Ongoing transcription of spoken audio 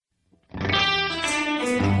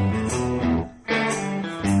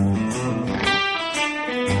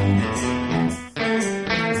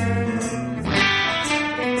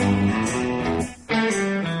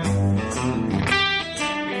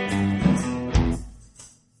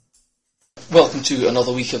Welcome to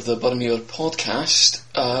another week of the Muir podcast.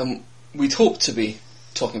 We'd hoped to be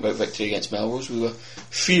talking about victory against Melrose. We were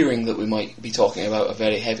fearing that we might be talking about a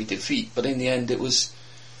very heavy defeat, but in the end it was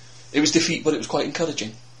defeat, but it was quite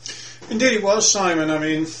encouraging. Indeed it was, Simon. I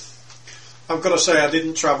mean, I've got to say I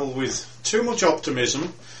didn't travel with too much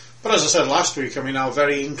optimism, but as I said last week, I mean, our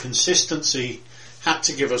very inconsistency had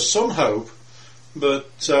to give us some hope,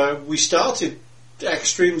 but we started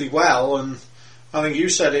extremely well, and I think you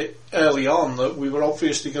said it early on that we were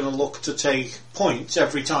obviously going to look to take points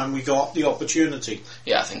every time we got the opportunity.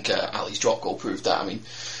 Yeah, I think Ali's drop goal proved that. I mean,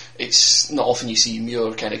 it's not often you see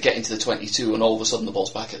Muir kind of get into the 22 and all of a sudden the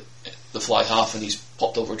ball's back at the fly half and he's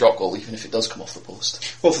popped over a drop goal, even if it does come off the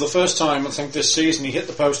post. Well, for the first time, I think this season, he hit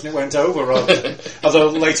the post and it went over, although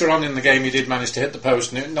later on in the game he did manage to hit the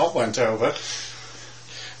post and it not went over.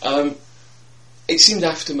 It seemed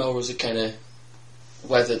after Melrose had kind of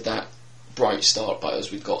weathered that bright start by us,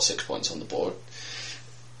 we'd got 6 points on the board.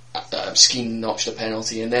 Skeen notched a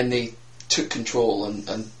penalty and then they took control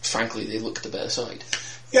and frankly they looked the better side.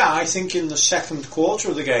 Yeah, I think in the second quarter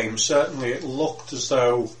of the game certainly it looked as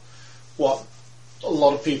though what a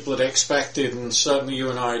lot of people had expected, and certainly you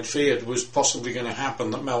and I had feared, was possibly going to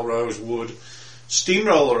happen, that Melrose would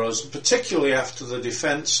steamroller us, particularly after the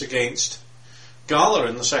defence against Gala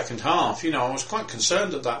in the second half. You know, I was quite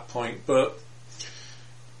concerned at that point, but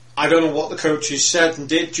I don't know what the coaches said and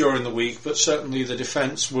did during the week, but certainly the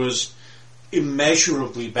defence was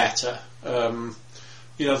immeasurably better. The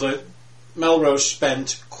Melrose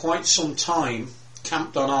spent quite some time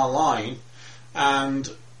camped on our line, and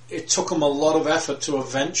it took them a lot of effort to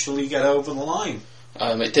eventually get over the line.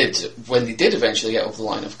 It did. When they did eventually get over the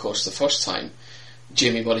line, of course, the first time,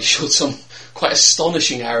 Jamie Murray showed some quite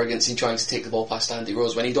astonishing arrogance in trying to take the ball past Andy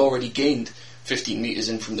Rose when he'd already gained 15 metres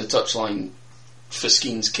in from the touchline for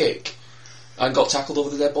Skeen's kick and got tackled over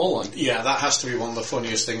the dead ball line. Yeah, that has to be one of the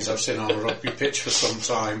funniest things I've seen on a rugby pitch for some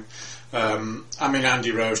time. I mean,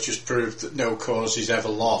 Andy Rose just proved that no cause he's ever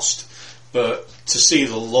lost, but to see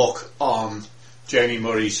the look on Jamie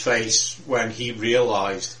Murray's face when he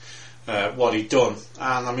realised what he'd done,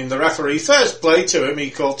 and I mean the referee first play to him,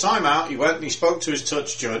 he called time out, he went and he spoke to his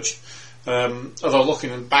touch judge, although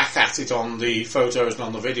looking back at it on the photos and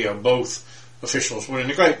on the video, both officials were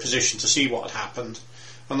in a great position to see what had happened,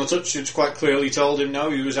 and the touch judge quite clearly told him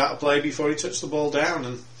no, he was out of play before he touched the ball down.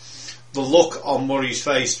 And the look on Murray's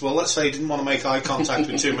face, well, let's say he didn't want to make eye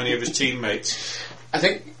contact with too many of his teammates. I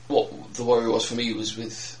think what the worry was for me was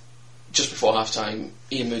with just before half time,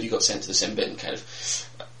 Ian Moody got sent to the sin bin.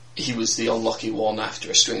 He was the unlucky one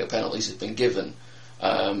after a string of penalties had been given.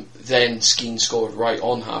 Then Skeen scored right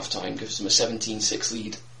on half time, gives them a 17-6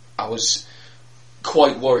 lead. I was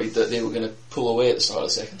quite worried that they were going to pull away at the start of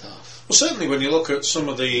the second half. Well, certainly when you look at some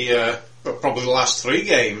of the probably the last three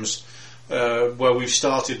games where we've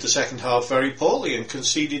started the second half very poorly and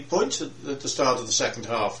conceded points at the start of the second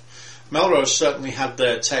half, Melrose certainly had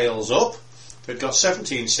their tails up. They'd got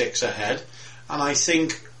 17-6 ahead, and I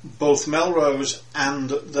think both Melrose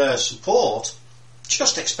and their support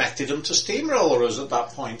just expected them to steamroller us at that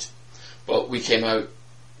point. But we came out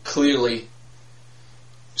clearly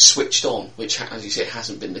switched on, which, as you say,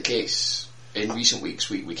 hasn't been the case in recent weeks.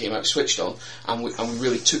 We came out switched on, and we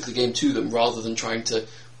really took the game to them rather than trying to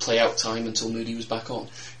play out time until Moody was back on.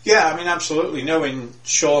 Yeah, I mean, absolutely. Knowing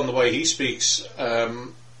Sean the way he speaks,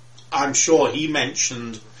 I'm sure he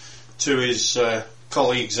mentioned to his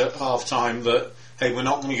colleagues at half time that, hey, we're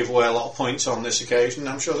not going to give away a lot of points on this occasion.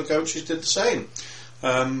 I'm sure the coaches did the same.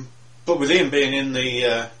 But with Ian being in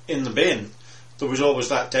the bin, there was always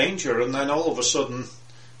that danger, and then all of a sudden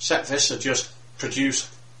Set Visser just produced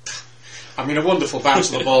a wonderful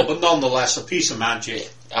bounce of the ball, but nonetheless a piece of magic.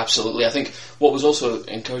 Yeah, absolutely. I think what was also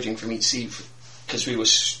encouraging for me to see, because we were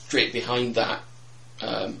straight behind that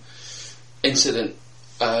incident,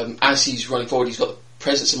 as he's running forward, he's got the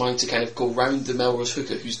presence of mind to kind of go round the Melrose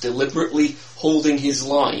hooker who's deliberately holding his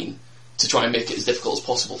line to try and make it as difficult as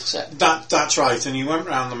possible for Set. That's right, and he went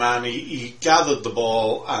round the man, he gathered the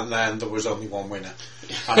ball, and then there was only one winner.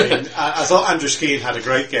 I mean, I thought Andrew Skeen had a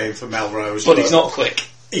great game for Melrose. But he's not quick.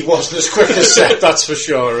 He wasn't as quick as Sepp, that's for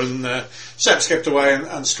sure, and Sepp skipped away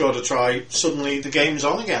and scored a try. Suddenly the game's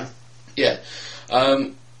on again. Yeah.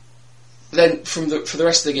 Then for the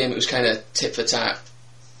rest of the game it was kind of tit for tat.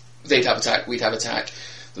 They'd have attack, we'd have attack.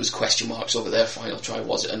 There was question marks over their final try.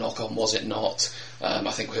 Was it a knock-on, was it not?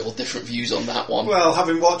 I think we have all different views on that one. Well,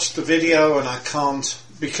 having watched the video, and I can't,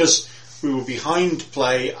 because we were behind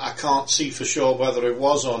play, I can't see for sure whether it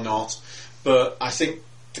was or not, but I think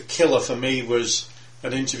the killer for me was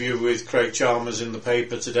an interview with Craig Chalmers in the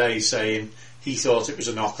paper today saying he thought it was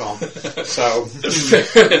a knock-on. So,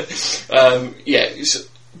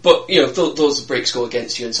 but those breaks go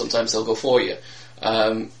against you, and sometimes they'll go for you.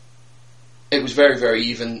 It was very, very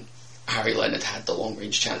even. Harry Leonard had the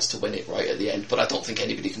long-range chance to win it right at the end, but I don't think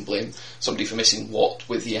anybody can blame somebody for missing what,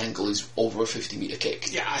 with the angle, is over a 50-metre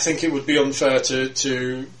kick. Yeah, I think it would be unfair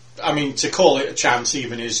to call it a chance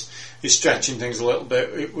even is stretching things a little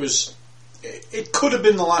bit. It could have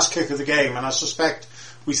been the last kick of the game, and I suspect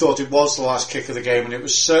we thought it was the last kick of the game, and it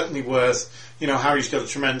was certainly worth, Harry's got a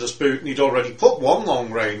tremendous boot, and he'd already put one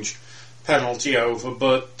long-range penalty over,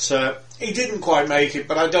 but he didn't quite make it.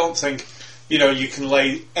 But I don't think you can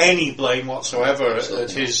lay any blame whatsoever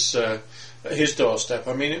at his doorstep.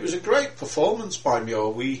 I mean, it was a great performance by Muir.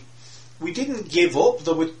 We didn't give up.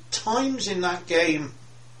 There were times in that game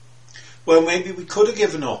where maybe we could have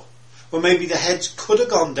given up, where maybe the heads could have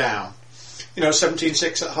gone down.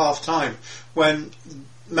 17-6 at half-time, when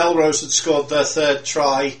Melrose had scored their third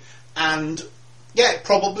try, and it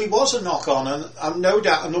probably was a knock-on, and no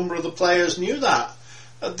doubt a number of the players knew that.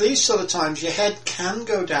 At these sort of times, your head can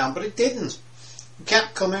go down, but it didn't. We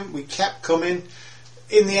kept coming.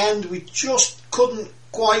 In the end, we just couldn't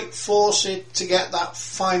quite force it to get that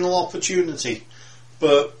final opportunity.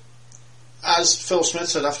 But as Phil Smith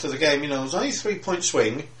said after the game, there was only a 3-point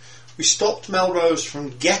swing. We stopped Melrose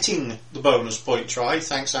from getting the bonus point try,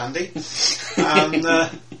 thanks Andy, and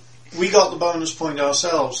we got the bonus point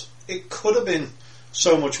ourselves. It could have been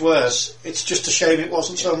so much worse. It's just a shame it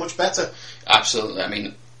wasn't so much better. Absolutely. I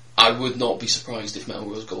mean, I would not be surprised if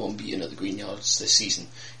Melrose go unbeaten at the Green Yards this season.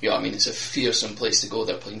 It's a fearsome place to go.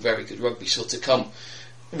 They're playing very good rugby, so to come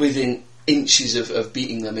within inches of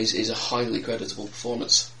beating them is a highly creditable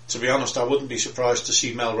performance. To be honest, I wouldn't be surprised to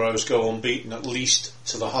see Melrose go unbeaten at least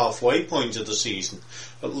to the halfway point of the season,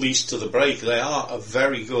 at least to the break. They are a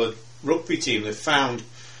very good rugby team. They've found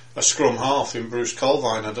a scrum half in Bruce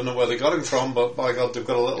Colvine. I don't know where they got him from, but by God, they've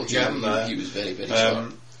got a little gem there. He was very, very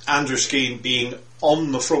sharp. Andrew Skeen being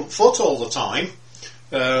on the front foot all the time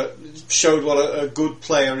showed what a good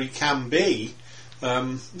player he can be.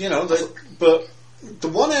 But the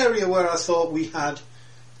one area where I thought we had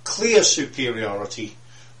clear superiority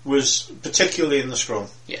was particularly in the scrum.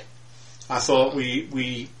 Yeah, I thought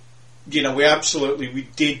we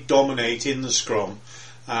did dominate in the scrum.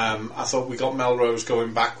 I thought we got Melrose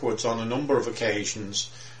going backwards on a number of occasions,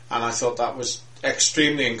 and I thought that was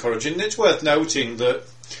extremely encouraging. And it's worth noting that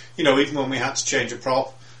even when we had to change a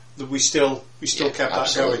prop, that we still kept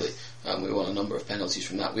that going. And we won a number of penalties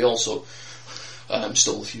from that. We also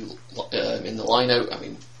stole a few in the line out. I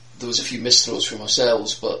mean, there was a few missed throws from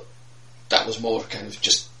ourselves, but that was more kind of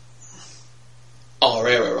just our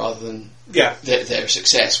error rather than their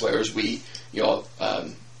success. Whereas we,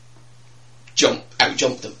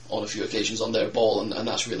 out-jumped them on a few occasions on their ball, and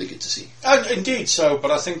that's really good to see. Indeed so,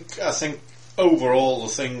 but I think overall the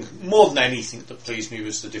thing, more than anything that pleased me,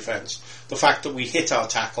 was the defence. The fact that we hit our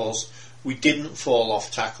tackles, we didn't fall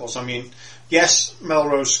off tackles. I mean, yes,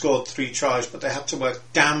 Melrose scored 3 tries, but they had to work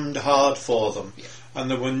damned hard for them. Yeah.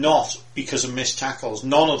 And they were not because of missed tackles.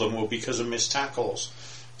 None of them were because of missed tackles.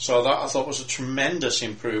 So that I thought was a tremendous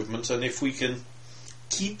improvement, and if we can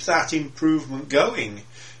keep that improvement going,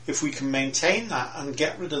 if we can maintain that and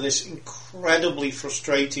get rid of this incredibly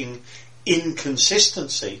frustrating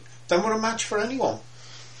inconsistency, then we're a match for anyone.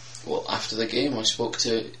 Well, after the game, I spoke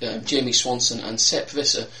to Jamie Swanson and Sepp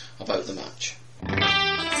Visser about the match.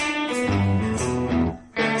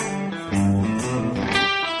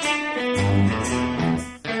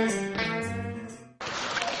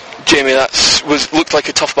 Jamie, looked like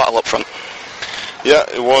a tough battle up front. Yeah,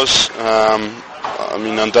 it was. I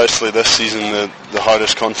mean, undoubtedly this season the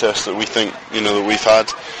hardest contest that we think that we've had.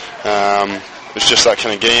 It's just that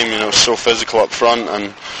kind of game. It's so physical up front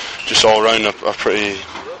and just all round a pretty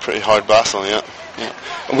hard battle. Yeah.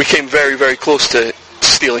 And we came very, very close to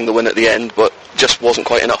stealing the win at the end, but just wasn't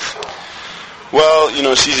quite enough. Well,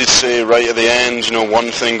 it's easy to say right at the end, one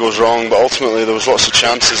thing goes wrong, but ultimately there was lots of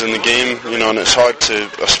chances in the game, and it's hard to,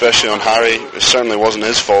 especially on Harry, it certainly wasn't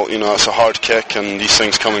his fault, it's a hard kick and these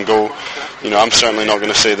things come and go. I'm certainly not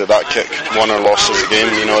going to say that kick won or lost us the game,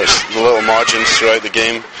 it's the little margins throughout the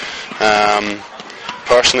game.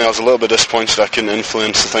 Personally, I was a little bit disappointed I couldn't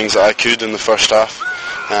influence the things that I could in the first half.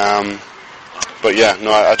 But yeah,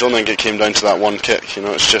 no, I don't think it came down to that one kick,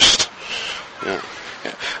 it's just, yeah.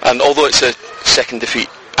 And although it's a second defeat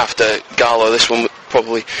after Gala, this one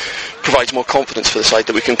probably provides more confidence for the side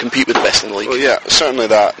that we can compete with the best in the league. Well, yeah, certainly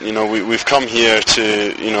that. We've come here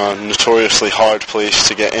to a notoriously hard place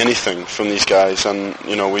to get anything from these guys, and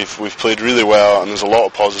we've played really well, and there's a lot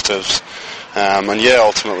of positives. And yeah,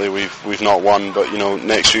 ultimately we've not won, but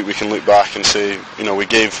next week we can look back and say, we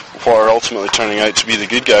gave what are ultimately turning out to be the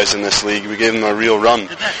good guys in this league, we gave them a real run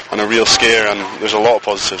and a real scare, and there's a lot of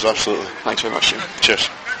positives, absolutely. Thanks very much, Jim. Cheers.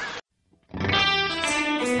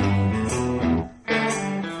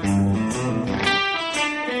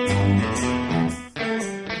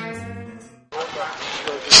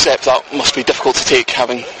 Sepp, that must be difficult to take,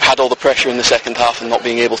 having had all the pressure in the second half and not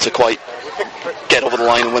being able to quite get over the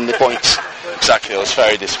line and win the points. Exactly, it was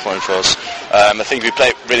very disappointing for us. I think we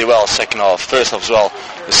played really well second half, first half as well.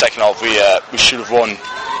 The second half we should have won,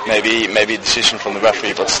 maybe a decision from the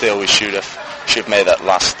referee, but still we should have made that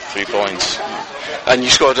last 3 points. And you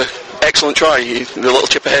scored an excellent try. The little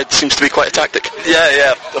chip ahead seems to be quite a tactic.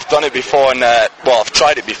 Yeah, I've done it before, and I've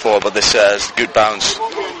tried it before, but this is good bounce,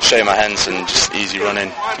 straight in my hands and just easy run in.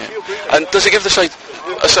 Yeah. And does it give the side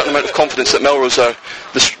a certain amount of confidence that Melrose are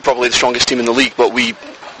probably the strongest team in the league, but we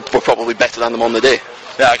were probably better than them on the day?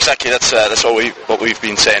 Yeah, exactly. That's what we've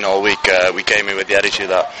been saying all week. We came in with the attitude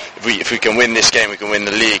that if we can win this game, we can win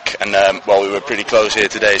the league. And we were pretty close here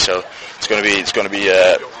today, so it's going to be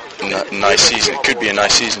a nice season. It could be a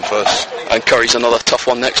nice season for us. And Curry's another tough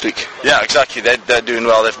one next week. Yeah, exactly. They're doing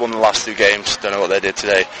well. They've won the last 2 games. Don't know what they did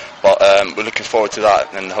today, but we're looking forward to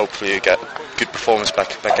that, and hopefully you get good performance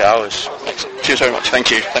back at ours. Excellent. Cheers very much.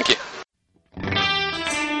 Thank you.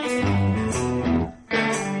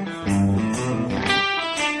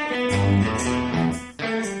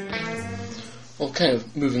 Well, kind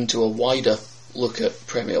of moving to a wider look at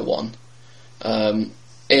Premier 1,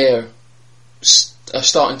 Ayr are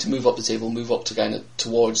starting to move up the table, move up to kind of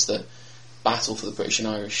towards the battle for the British and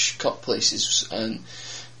Irish Cup places, and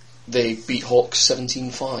they beat Hawks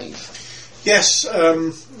 17-5. Yes,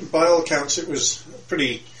 by all accounts it was a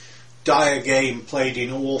pretty dire game played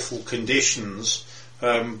in awful conditions,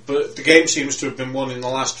 but the game seems to have been won in the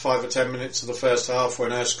last 5 or 10 minutes of the first half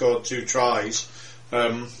when Ayr scored 2 tries.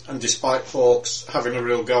 And despite Hawks having a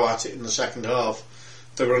real go at it in the second half,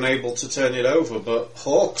 they were unable to turn it over. But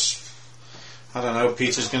Hawks, I don't know,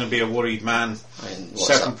 Peter's going to be a worried man.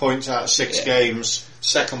 7 points out of 6 games,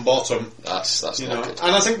 second bottom. That's not good.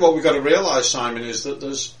 And I think what we've got to realise, Simon, is that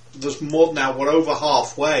there's more now. We're over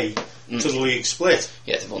halfway to the league split.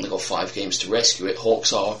 Yeah, they've only got 5 games to rescue it.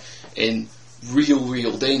 Hawks are in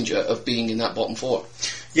real danger of being in that bottom 4.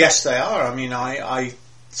 Yes, they are. I mean, I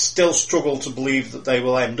still struggle to believe that they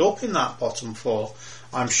will end up in that bottom 4.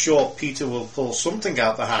 I'm sure Peter will pull something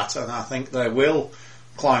out the hat, and I think they will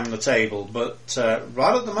climb the table. But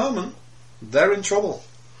right at the moment, they're in trouble.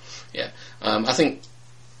 Yeah, I think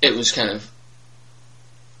it was kind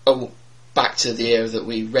of back to the Ayr that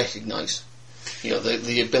we recognise.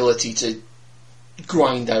 The ability to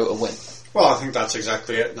grind out a win. Well, I think that's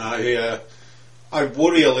exactly it. Now, I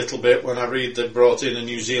worry a little bit when I read they brought in a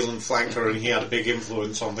New Zealand flanker and he had a big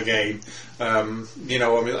influence on the game.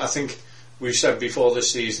 I think we've said before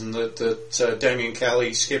this season that Damien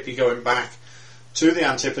Kelly, Skippy, going back to the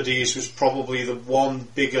Antipodes was probably the one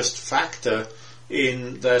biggest factor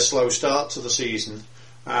in their slow start to the season,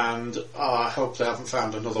 and I hope they haven't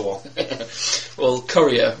found another one. Well,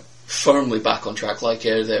 Curry are firmly back on track like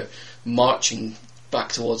Ayr. They're marching back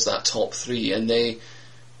towards that top 3, and they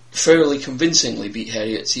fairly convincingly beat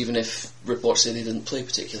Heriots, even if reports say they didn't play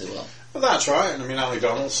particularly well. Well, that's right. And I mean, Ali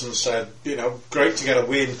Donaldson said, great to get a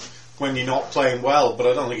win when you're not playing well, but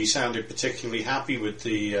I don't think he sounded particularly happy with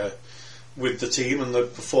the team and the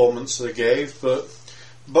performance they gave. But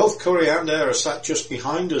both Curry and Ayr are sat just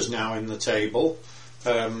behind us now in the table.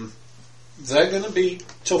 They're going to be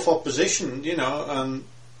tough opposition, and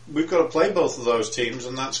we've got to play both of those teams,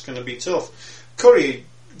 and that's going to be tough. Curry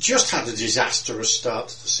just had a disastrous start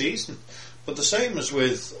to the season, but the same as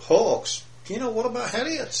with Hawks. What about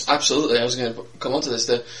Heriots? Absolutely, I was going to come on to this.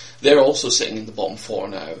 They're also sitting in the bottom 4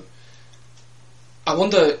 now. I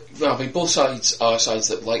wonder, both sides are sides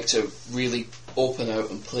that like to really open out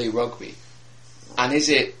and play rugby, and is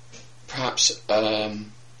it perhaps a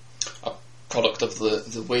product of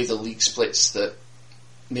the way the league splits that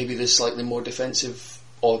maybe there's slightly more defensive,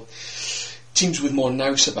 or teams with more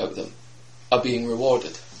nous about them are being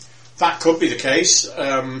rewarded? That could be the case.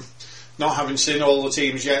 Not having seen all the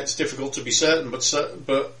teams yet, it's difficult to be certain,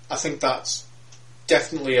 but I think that's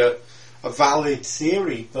definitely a valid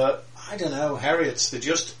theory. But I don't know, Heriots, they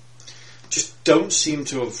just don't seem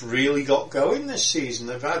to have really got going this season.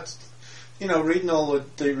 They've had, reading all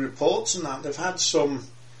the reports and that, they've had some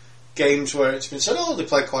games where it's been said, they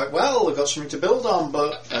play quite well, they've got something to build on,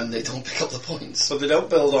 and they don't pick up the points. But they don't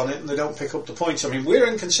build on it and they don't pick up the points. I mean, we're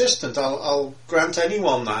inconsistent, I'll grant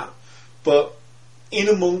anyone that, but in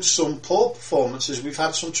amongst some poor performances, we've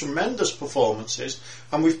had some tremendous performances,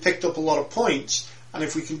 and we've picked up a lot of points. And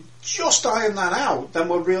if we can just iron that out, then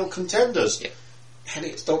we're real contenders. Yeah.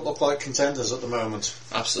 Hennings don't look like contenders at the moment.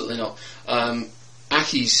 Absolutely not.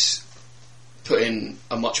 Aki's put in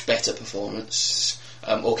a much better performance.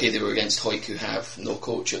 Okay, they were against Hawick, who have no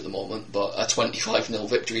coach at the moment, but a 25-0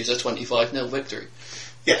 victory is a 25-0 victory.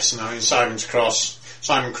 Yes, and I mean Simon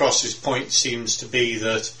Cross's point seems to be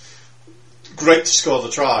that great to score the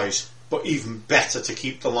tries, but even better to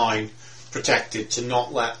keep the line protected, to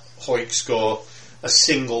not let Hawick score a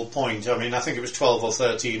single point. I mean, I think it was 12 or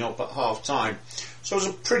 13 up at half time. So it was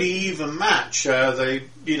a pretty even match. They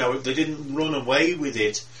didn't run away with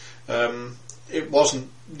it. It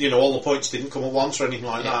wasn't, all the points didn't come at once or anything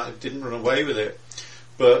like that. It didn't run away with it.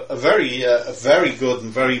 But a very good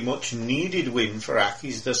and very much needed win for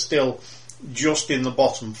Accies. They're still just in the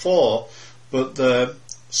bottom four, but they're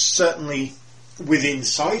certainly within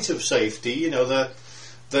sight of safety.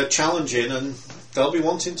 They're challenging and they'll be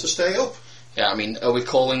wanting to stay up. Yeah, I mean, are we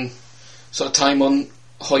calling sort of time on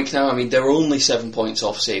Hawick now? I mean, they're only 7 points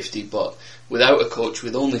off safety, but without a coach,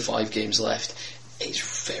 with only 5 games left,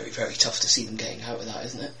 it's very, very tough to see them getting out of that,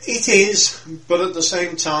 isn't it? It is, but at the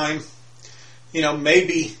same time,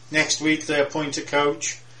 maybe next week they appoint a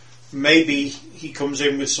coach, maybe he comes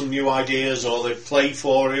in with some new ideas, or they play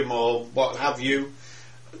for him, or what have you.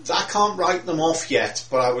 I can't write them off yet,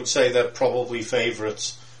 but I would say they're probably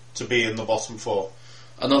favourites to be in the bottom four.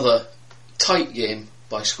 Another tight game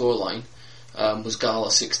by scoreline was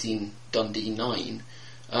Gala 16, Dundee 9,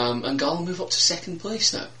 and Gala move up to second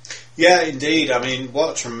place now. Yeah, indeed. I mean,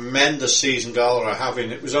 what a tremendous season Gala are having.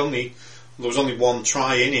 There was only one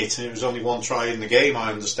try in it, and it was only one try in the game,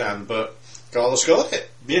 I understand, but Gala scored it,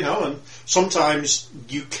 and sometimes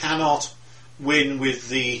you cannot win with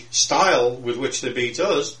the style with which they beat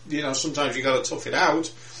us. Sometimes you got to tough it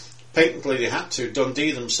out. Patently they had to.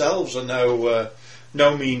 Dundee themselves are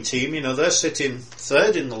no mean team. They're sitting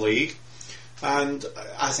third in the league, and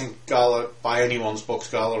I think Gala, by anyone's books,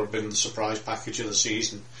 Gala have been the surprise package of the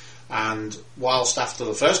season. And whilst after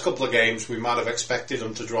the first couple of games we might have expected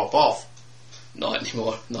them to drop off, not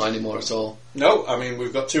anymore at all. No, I mean,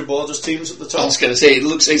 we've got 2 Borders teams at the top. I was going to say,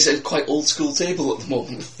 it's a quite old school table at the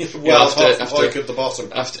moment. Well, after at the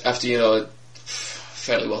bottom. After a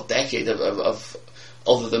fairly decade of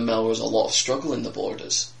other than Melrose, a lot of struggle in the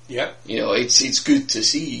Borders. Yeah. It's good to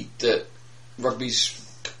see that rugby's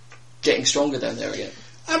getting stronger down there again.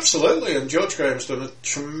 Absolutely, and George Graham's done a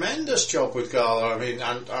tremendous job with Gala. I mean,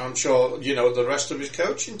 and I'm sure, the rest of his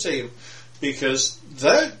coaching team, because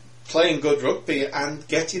they're playing good rugby and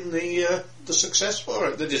getting the success for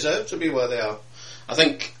it. They deserve to be where they are. I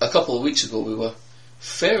think a couple of weeks ago we were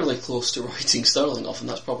fairly close to writing Stirling off, and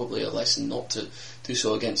that's probably a lesson not to do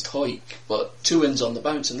so against Hawick. But 2 wins on the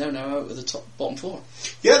bounce, and they're now out of the bottom 4.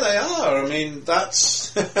 Yeah, they are. I mean,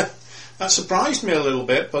 that's that surprised me a little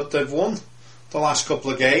bit, but they've won the last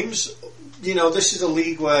couple of games. This is a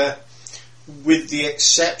league where, with the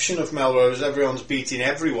exception of Melrose, everyone's beating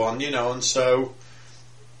everyone, and so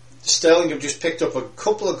Stirling have just picked up a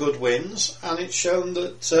couple of good wins, and it's shown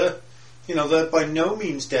that they're by no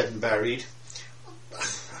means dead and buried.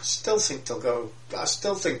 I still think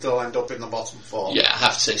they'll end up in the bottom 4. Yeah, I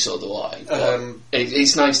have to say so do I.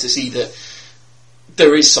 It's nice to see that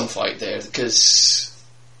there is some fight there, because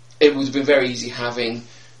it would have been very easy, having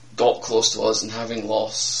got close to us and having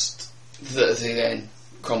lost, that they then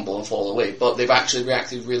crumble and fall away. But they've actually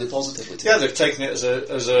reacted really positively to it. Yeah, they've taken it as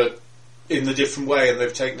a in a different way, and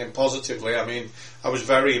they've taken it positively. I mean, I was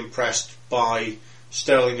very impressed by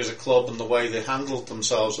Stirling as a club and the way they handled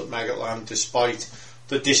themselves at Megatland, despite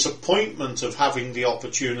the disappointment of having the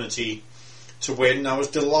opportunity to win. I was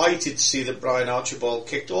delighted to see that Brian Archibald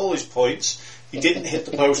kicked all his points. He didn't hit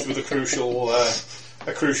the post with a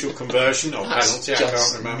crucial conversion or penalty, I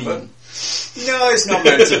can't remember. Mean. No, it's not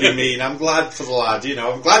meant to be mean. I'm glad for the lad,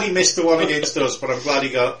 I'm glad he missed the one against us, but I'm glad he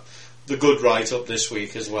got the good write-up this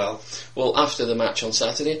week as well. Well, after the match on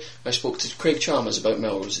Saturday, I spoke to Craig Chalmers about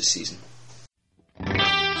Melrose this season.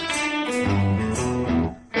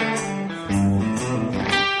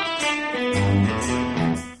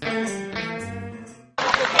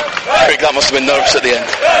 That must have been nervous at the end.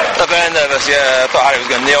 Very nervous, yeah. I thought Harry was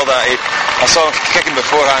going to nail that. I saw him kicking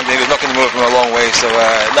beforehand, he was knocking him over from a long way, so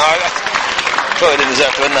I probably didn't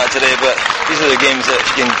deserve to win that today, but these are the games that if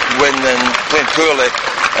you can win and playing poorly,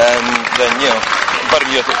 then,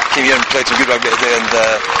 Muir came here and played some good rugby today, and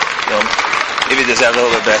maybe deserved a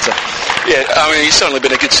little bit better. Yeah, I mean, it's certainly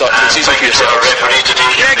been a good start to the season for yourselves.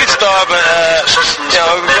 Yeah, good start, but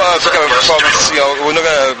we've got to pick up a performance. We're not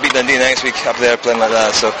going to beat Dundee next week up there playing like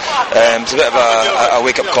that, so it's a bit of a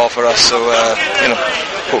wake-up call for us. So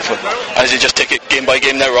hopefully. As you just take it game by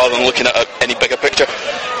game now, rather than looking at any bigger picture.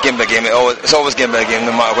 Game by game, it's always game by game,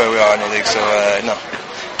 no matter where we are in the league. So no.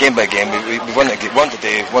 Game by game, we won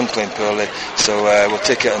today, one playing poorly, so we'll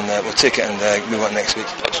take it and move on next week.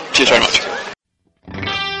 Cheers very much.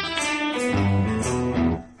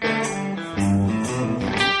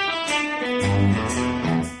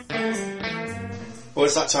 Well,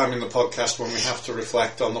 it's that time in the podcast when we have to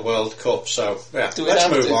reflect on the World Cup, so yeah, Do we let's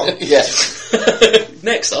have move to? on. Yeah.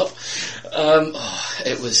 Next up,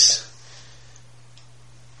 it was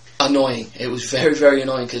annoying. It was very, very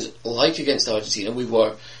annoying because, like against Argentina, we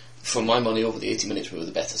were, for my money, over the 80 minutes, we were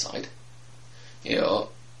the better side.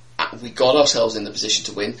 We got ourselves in the position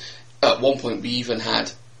to win. At one point, we even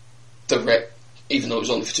had even though it was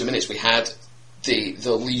only for 2 minutes, we had the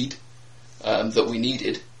lead that we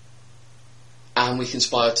needed, and we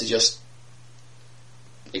conspired to just,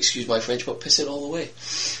 excuse my French, but piss it all away.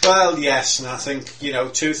 Well, yes, and I think,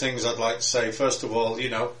 two things I'd like to say. First of all,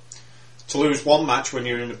 to lose one match when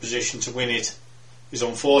you're in a position to win it is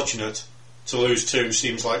unfortunate. To lose two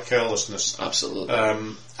seems like carelessness. Absolutely.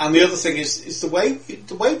 And the other thing is the way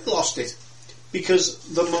we lost it, because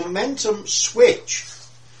the momentum switch.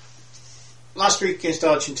 Last week against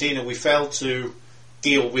Argentina, we failed to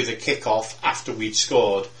deal with a kick-off after we'd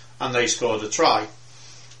scored, and they scored a try.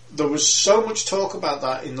 There was so much talk about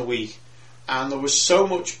that in the week, and there was so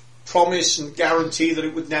much promise and guarantee that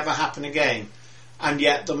it would never happen again. And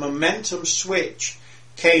yet the momentum switch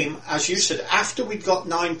came, as you said, after we'd got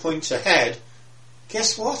 9 points ahead.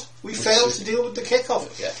 Guess what? We failed to deal with the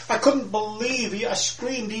kick-off. Yeah. I couldn't believe it. I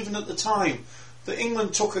screamed even at the time that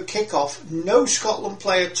England took a kick-off. No Scotland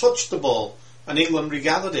player touched the ball, and England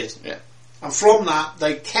regathered it. Yeah. And from that,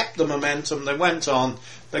 they kept the momentum. They went on.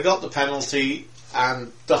 They got the penalty,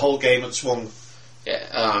 and the whole game had swung.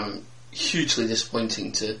 Yeah, hugely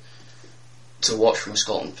disappointing to watch from a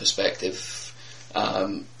Scotland perspective.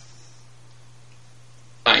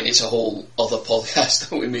 It's a whole other podcast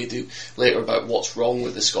that we may do later about what's wrong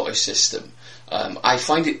with the Scottish system. I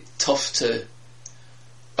find it tough to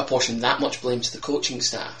apportion that much blame to the coaching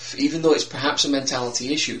staff, even though it's perhaps a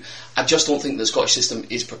mentality issue. I just don't think the Scottish system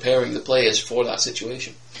is preparing the players for that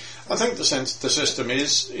situation. I think the system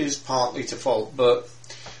is partly to fault, but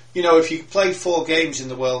if you play 4 games in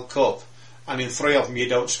the World Cup and in 3 of them you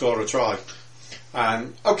don't score a try,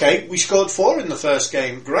 and okay, we scored 4 in the first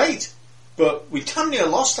game, great, but we damn near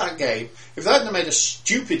lost that game. If they hadn't made a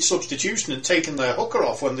stupid substitution and taken their hooker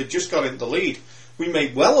off when they just got into the lead, we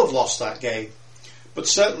may well have lost that game. But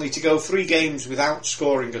certainly to go 3 games without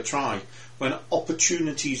scoring a try, when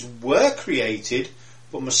opportunities were created,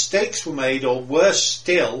 but mistakes were made, or worse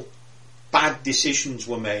still, bad decisions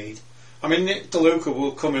were made. I mean, Nick DeLuca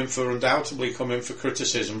will undoubtedly come in for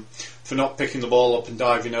criticism for not picking the ball up and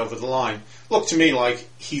diving over the line. Looked to me like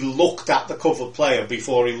he looked at the covered player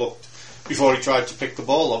before he tried to pick the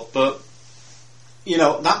ball up. But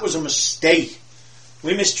that was a mistake.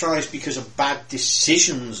 We missed tries because of bad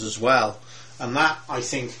decisions as well, and that, I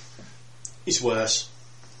think, is worse.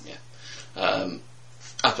 Yeah,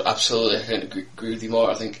 absolutely. I can't agree with you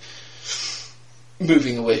more. I think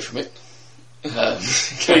moving away from it.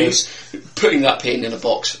 Putting that pain in a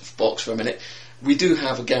box for a minute. We do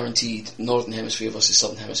have a guaranteed Northern Hemisphere versus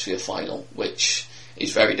Southern Hemisphere final, which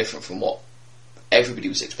is very different from what everybody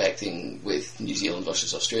was expecting with New Zealand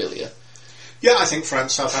versus Australia. Yeah, I think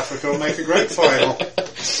France, South Africa will make a great final.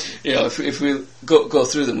 If we go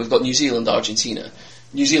through them, we've got New Zealand, Argentina.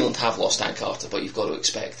 New Zealand have lost Dan Carter, but you've got to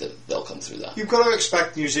expect that they'll come through that. You've got to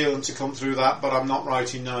expect New Zealand to come through that, but I'm not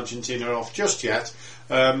writing Argentina off just yet.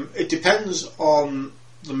 It depends on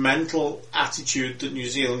the mental attitude that New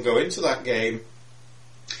Zealand go into that game.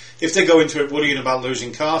 If they go into it worrying about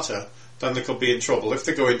losing Carter, then they could be in trouble. If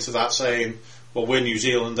they go into that saying, well, we're New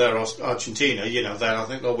Zealand, they're Argentina, then I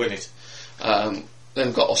think they'll win it. Then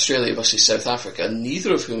we've got Australia versus South Africa,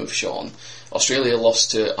 neither of whom have shone. Australia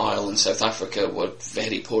lost to Ireland, South Africa were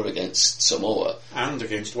very poor against Samoa. And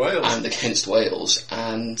against Wales.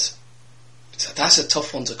 And that's a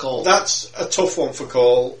tough one to call. That's a tough one for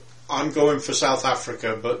call. I'm going for South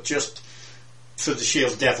Africa, but just for the sheer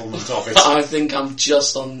devilment of it. I think I'm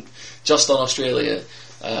just on Australia.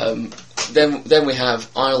 Then we have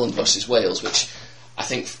Ireland versus Wales, which I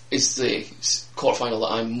think is the quarterfinal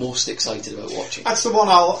that I'm most excited about watching. That's the one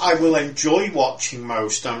I will enjoy watching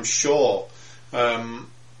most, I'm sure.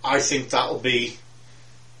 I think that'll be,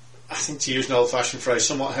 to use an old-fashioned phrase,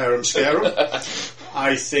 somewhat harum-scarum.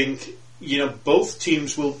 I think both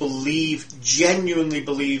teams will genuinely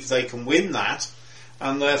believe they can win that,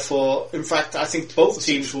 and therefore, in fact, I think both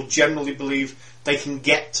teams will generally believe they can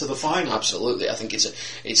get to the final. Absolutely, I think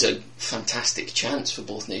it's a fantastic chance for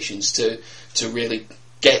both nations to really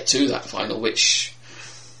get to that final, which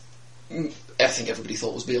I think everybody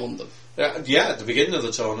thought was beyond them. Yeah, at the beginning of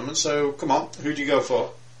the tournament. So, come on, who do you go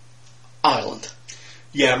for? Ireland.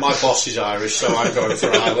 Yeah, my boss is Irish, so I'm going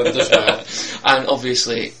for Ireland as well. And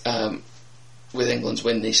obviously, with England's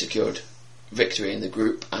win, they secured victory in the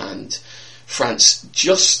group, and France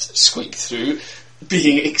just squeaked through,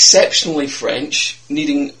 being exceptionally French,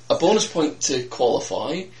 needing a bonus point to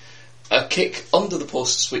qualify, a kick under the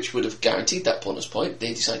posts which would have guaranteed that bonus point.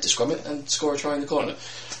 They decided to scrum it and score a try in the corner.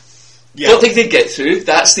 Yeah. Don't think they'd get through.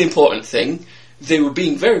 That's the important thing. They were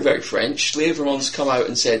being very, very French. Leverman's come out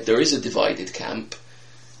and said there is a divided camp.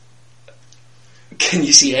 Can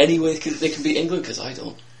you see any way they can beat England? Because I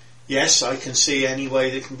don't. Yes, I can see any way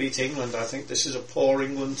they can beat England. I think this is a poor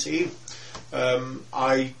England team.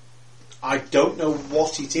 I don't know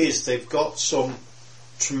what it is. They've got some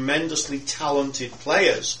tremendously talented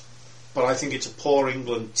players, but I think it's a poor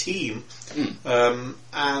England team.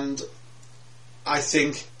 And I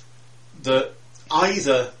think that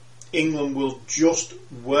either England will just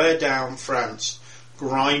wear down France,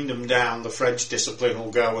 grind them down, the French discipline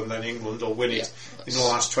will go, and then England will win it in the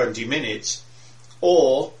last 20 minutes,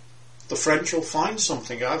 or the French will find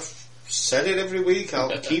something. I've said it every week,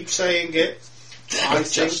 I'll keep saying it. I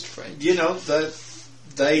think, French. That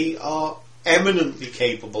they are eminently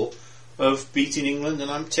capable of beating England,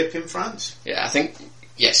 and I'm tipping France. Yeah, I think,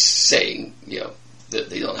 saying, that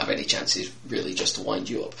they don't have any chances really just to wind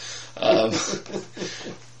you up.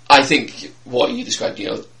 I think what you described,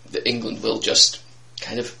 that England will just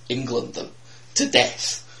kind of England them to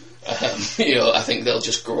death. I think they'll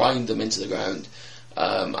just grind them into the ground.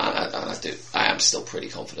 And I am still pretty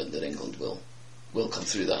confident that England will come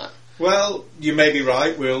through that. Well, you may be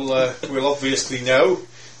right. We'll obviously know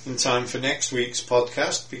in time for next week's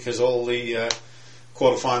podcast, because all the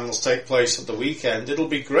quarterfinals take place at the weekend. It'll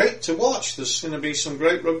be great to watch. There's going to be some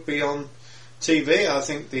great rugby on TV. I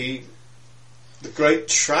think the great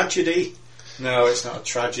tragedy, no, it's not a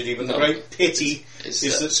tragedy, but the great pity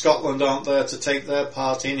is that Scotland aren't there to take their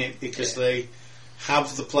part in it, because they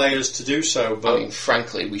have the players to do so. But I mean,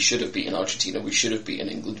 frankly, we should have beaten Argentina, we should have beaten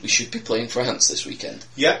England, we should be playing France this weekend.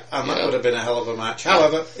 Yeah, and that would have been a hell of a match.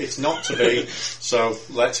 However, it's not to be, so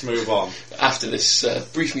let's move on. After this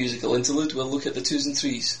brief musical interlude, we'll look at the 2s and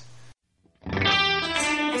 3s.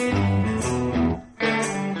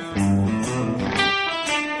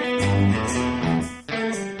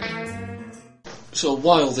 So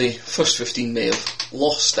while the first 15 may have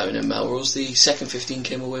lost down in Melrose, the second 15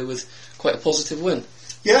 came away with quite a positive win.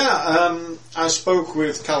 Yeah, I spoke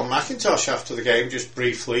with Callum McIntosh after the game just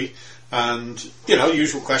briefly, and,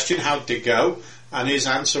 usual question, how did it go? And his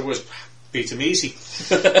answer was, beat him easy.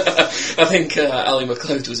 I think Ali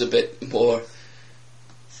McLeod was a bit more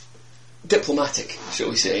diplomatic,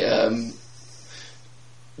 shall we say.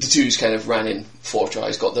 The Twos kind of ran in 4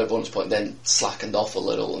 tries, got their bonus point, then slackened off a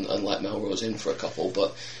little and let Melrose in for a couple,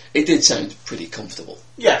 but it did sound pretty comfortable.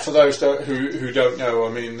 Yeah, for those who don't know, I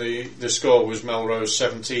mean, the score was Melrose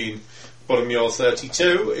 17, Muir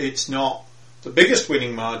 32. It's not the biggest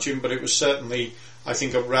winning margin, but it was certainly, I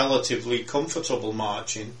think, a relatively comfortable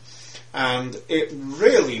margin. And it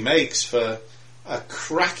really makes for a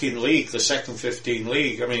cracking league, the second 15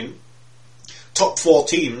 league. I mean, top 4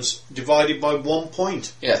 teams divided by 1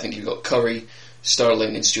 point. Yeah, I think you've got Curry,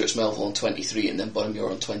 Stirling and Stuart Melville on 23 and then Muir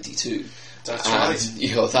on 22. That's right.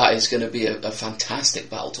 That is going to be a fantastic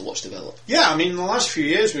battle to watch develop. Yeah, I mean, in the last few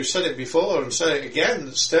years, we've said it before and said it again,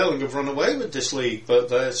 that Stirling have run away with this league, but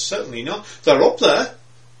they're certainly not. They're up there,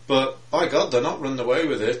 but by God, they're not run away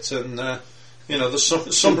with it, and,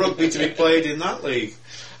 there's some rugby to be played in that league.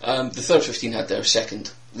 The third 15 had their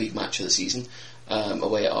second league match of the season,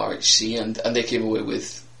 away at RHC, and they came away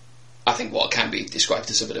with, I think, what can be described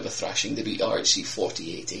as a bit of a thrashing. They beat RHC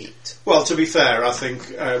 48-8. Well, to be fair, I think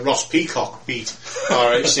Ross Peacock beat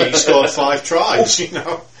RHC, scored 5 tries,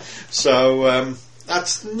 So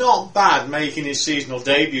that's not bad, making his seasonal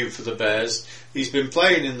debut for the Bears. He's been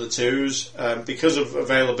playing in the 2s because of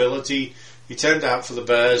availability. He turned out for the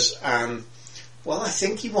Bears, and well, I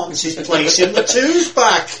think he wants his place in the 2s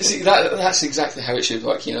back. See, that's exactly how it should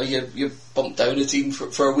work. You bump down a team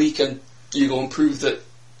for a week, and you go and prove that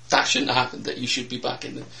shouldn't have happened, that you should be back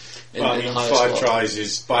in the highest 5 tries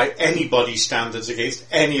is, by anybody's standards against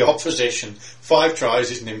any opposition, 5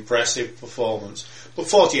 tries is an impressive performance. But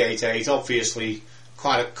 48-8, obviously,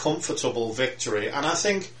 quite a comfortable victory. And I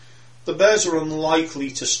think the Bears are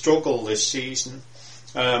unlikely to struggle this season.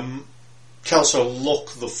 Kelso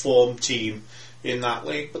look the form team in that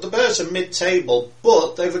league, but the Bears are mid-table,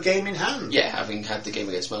 but they've a game in hand. Yeah, having had the game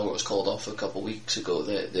against Melrose called off a couple of weeks ago,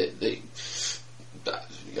 they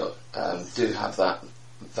do have that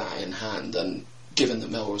in hand, and given that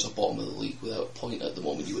Melrose are bottom of the league without a point at the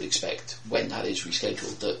moment, you would expect, when that is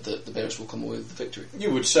rescheduled, that the Bears will come away with the victory.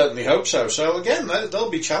 You would certainly hope so. So again, they'll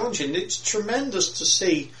be challenging. It's tremendous to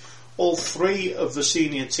see all three of the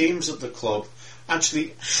senior teams at the club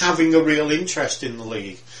actually having a real interest in the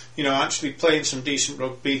league. You know, actually playing some decent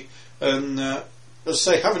rugby and, as I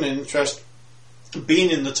say, having an interest,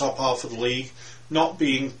 being in the top half of the league, not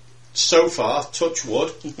being, so far, touch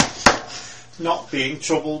wood, not being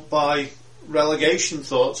troubled by relegation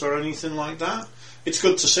thoughts or anything like that. It's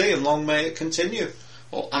good to see, and long may it continue.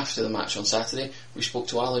 Well, after the match on Saturday, we spoke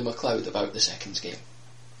to Ali McLeod about the seconds game.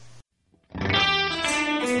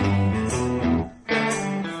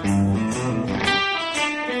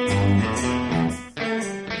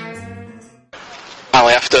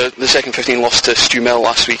 Ali, after the second 15 loss to Stumel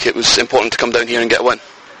last week, it was important to come down here and get a win.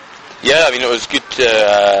 Yeah, I mean, it was good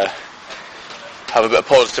to have a bit of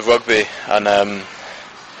positive rugby and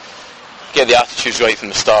get the attitudes right from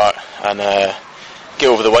the start and get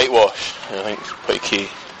over the whitewash. I think it's pretty key.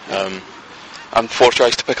 And 4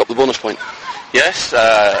 tries to pick up the bonus point. Yes,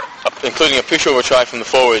 including a pushover try from the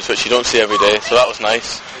forwards, which you don't see every day, so that was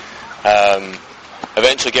nice.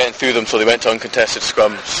 Eventually getting through them so they went to uncontested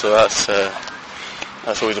scrums, so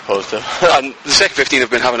that's always a positive. And the second 15 have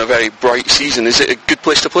been having a very bright season. Is it a good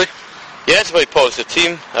place to play? Yeah, it's a very positive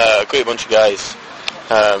team, a great bunch of guys.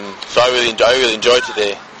 So I really enjoyed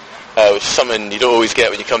today. It was something you don't always get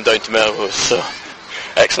when you come down to Melrose. So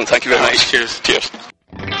excellent, thank you very much. Cheers.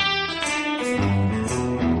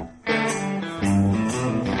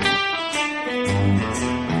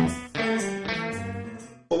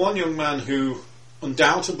 Well, one young man who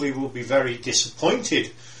undoubtedly will be very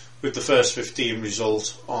disappointed with the first 15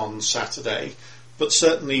 result on Saturday, but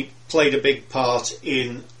certainly played a big part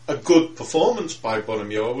in a good performance by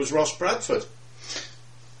Muir, was Ross Bradford.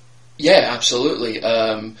 Yeah, absolutely.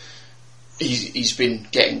 He's been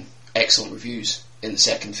getting excellent reviews in the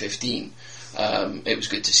second 15. It was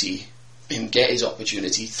good to see him get his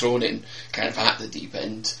opportunity, thrown in kind of at the deep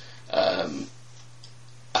end.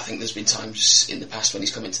 I think there's been times in the past when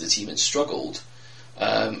he's come into the team and struggled,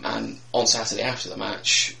 and on Saturday after the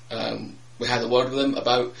match we had a word with him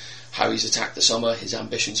about how he's attacked the summer, his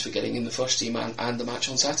ambitions for getting in the first team and the match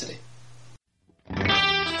on Saturday.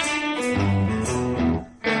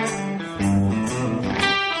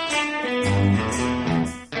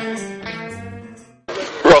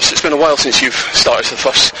 Ross, it's been a while since you've started for the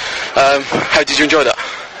first. How did you enjoy that?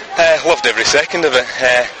 Loved every second of it.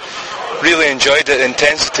 Really enjoyed it. The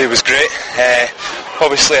intensity was great.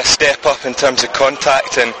 Obviously a step up in terms of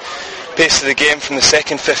contact and pace of the game from the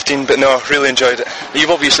second 15, but no, really enjoyed it.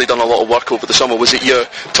 You've obviously done a lot of work over the summer. Was it your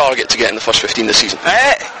target to get in the first 15 this season?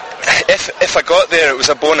 If I got there, it was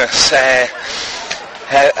a bonus.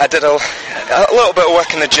 I did a little bit of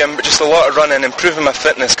work in the gym, but just a lot of running, improving my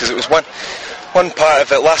fitness, because it was one part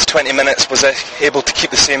of it, last 20 minutes, was I able to keep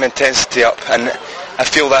the same intensity up, and I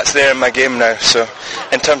feel that's there in my game now. So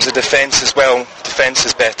in terms of defence as well, defence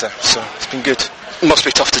is better, so it's been good. It must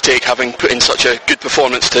be tough to take, having put in such a good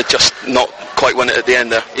performance, to just not quite win it at the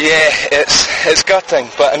end there. Yeah, it's gutting,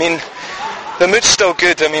 but I mean, the mood's still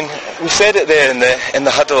good. I mean, we said it there in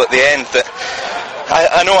the huddle at the end that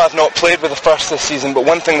I know I've not played with the first this season, but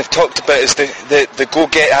one thing they've talked about is the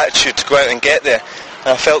go-get attitude to go out and get there. And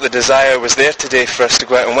I felt the desire was there today for us to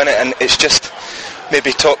go out and win it, and it's just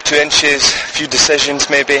maybe top 2 inches, a few decisions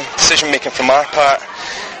maybe, decision making from our part,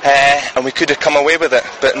 and we could have come away with it,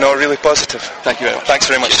 but no, really positive. Thank you very much. Thanks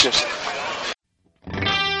very much. Cheers.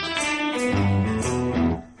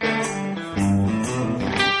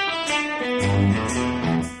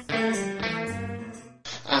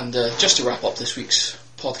 And just to wrap up this week's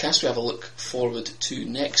podcast, we have a look forward to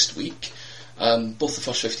next week. Both the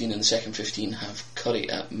first 15 and the second 15 have Curry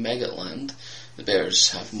at Megaland. The Bears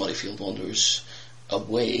have Murrayfield Wanderers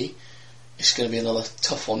away. It's going to be another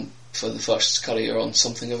tough one for the first. Curry are on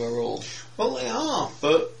something of a roll. Well, they are,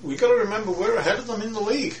 but we've got to remember we're ahead of them in the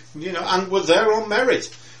league, and we're there on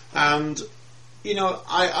merit. And,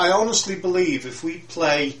 I honestly believe if we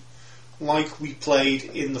play like we played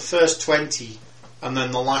in the first 20 and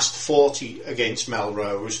then the last 40 against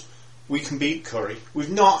Melrose, we can beat Curry.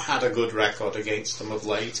 We've not had a good record against them of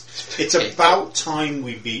late. It's about time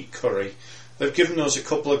we beat Curry. They've given us a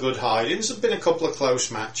couple of good hide-ins. There have been a couple of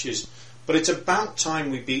close matches, but it's about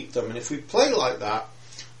time we beat them. And if we play like that,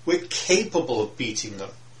 we're capable of beating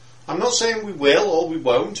them. I'm not saying we will or we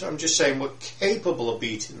won't. I'm just saying we're capable of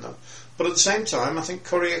beating them. But at the same time, I think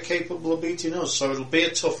Curry are capable of beating us. So it'll be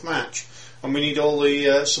a tough match, and we need all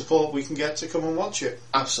the support we can get to come and watch it.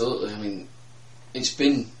 Absolutely. I mean, it's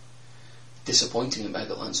been disappointing in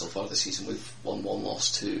Megaland so far this season. We've won 1,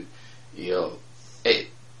 lost 2. It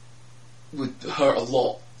would hurt a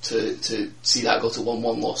lot to see that go to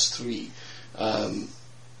 1-1, lost 3.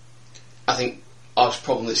 I think our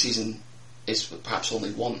problem this season is perhaps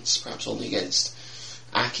only once, perhaps only against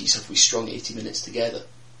Accies have we strung 80 minutes together.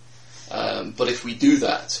 But if we do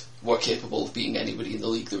that, we're capable of beating anybody in the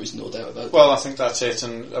league, there is no doubt about it. Well, I think that's it,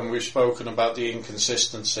 and we've spoken about the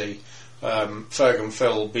inconsistency. Ferg and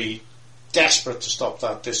Phil will be desperate to stop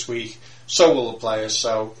that this week. So will the players,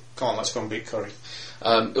 so come on, let's go and beat Curry.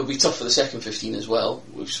 It'll be tough for the second 15 as well.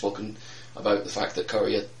 We've spoken about the fact that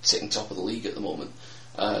Curry are sitting top of the league at the moment.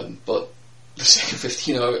 But the second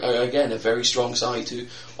 15 are again a very strong side who,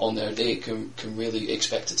 on their day, can really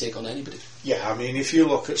expect to take on anybody. Yeah, I mean, if you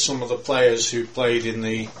look at some of the players who played in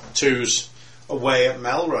the twos away at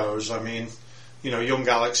Melrose, I mean, young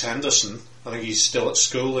Alex Henderson, I think he's still at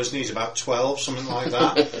school, isn't he? He's about 12, something like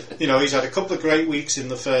that. He's had a couple of great weeks in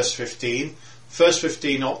the first 15. First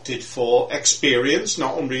 15 opted for experience,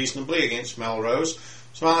 not unreasonably, against Melrose.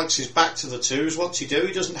 So Alex is back to the twos. What's he do?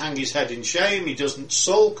 He doesn't hang his head in shame. He doesn't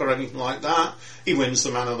sulk or anything like that. He wins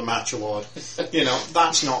the Man of the Match award.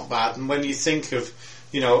 That's not bad. And when you think of,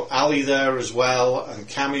 Ali there as well and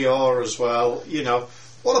Camior as well,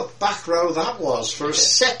 what a back row that was for a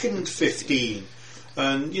second 15.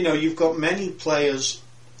 And, you've got many players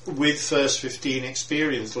with first 15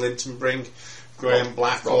 experience. Linton Brink, Graham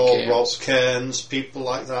Blackall, Rob Kearns, people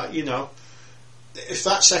like that, If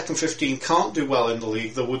that second 15 can't do well in the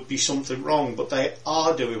league, there would be something wrong, but they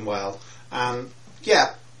are doing well. And,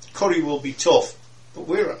 Curry will be tough, but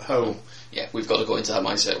we're at home. Yeah, we've got to go into that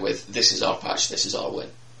mindset with, this is our patch, this is our win.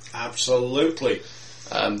 Absolutely.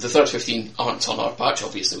 The third 15 aren't on our patch,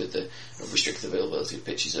 obviously, with the restricted availability of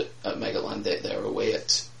pitches at Megaland. They're away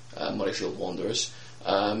at Murrayfield Wanderers.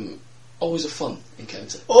 Always a fun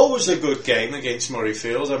encounter. Always a good game against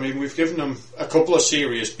Murrayfield. I mean, we've given them a couple of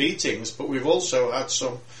serious beatings, but we've also had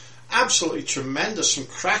some absolutely tremendous, some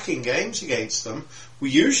cracking games against them.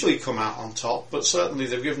 We usually come out on top, but certainly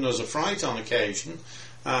they've given us a fright on occasion.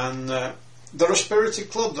 And they're a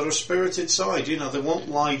spirited club, they're a spirited side. They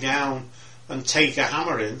won't lie down and take a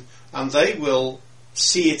hammer in, and they will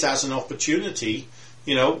see it as an opportunity.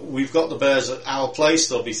 We've got the Bears at our place,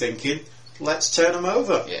 they'll be thinking, let's turn them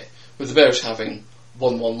over. Yeah. With the Bears having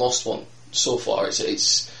 1-1, lost 1 so far,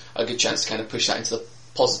 it's a good chance to kind of push that into the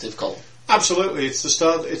positive column. Absolutely, it's the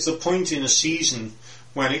start. It's the point in a season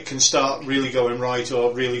when it can start really going right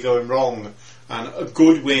or really going wrong. And a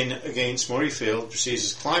good win against Murrayfield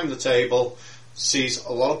sees us climb the table, sees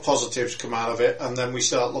a lot of positives come out of it, and then we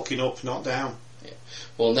start looking up, not down. Yeah.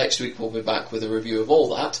 Well, next week we'll be back with a review of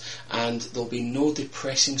all that, and there'll be no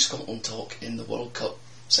depressing Scotland talk in the World Cup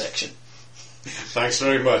section. Thanks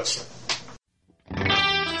very much.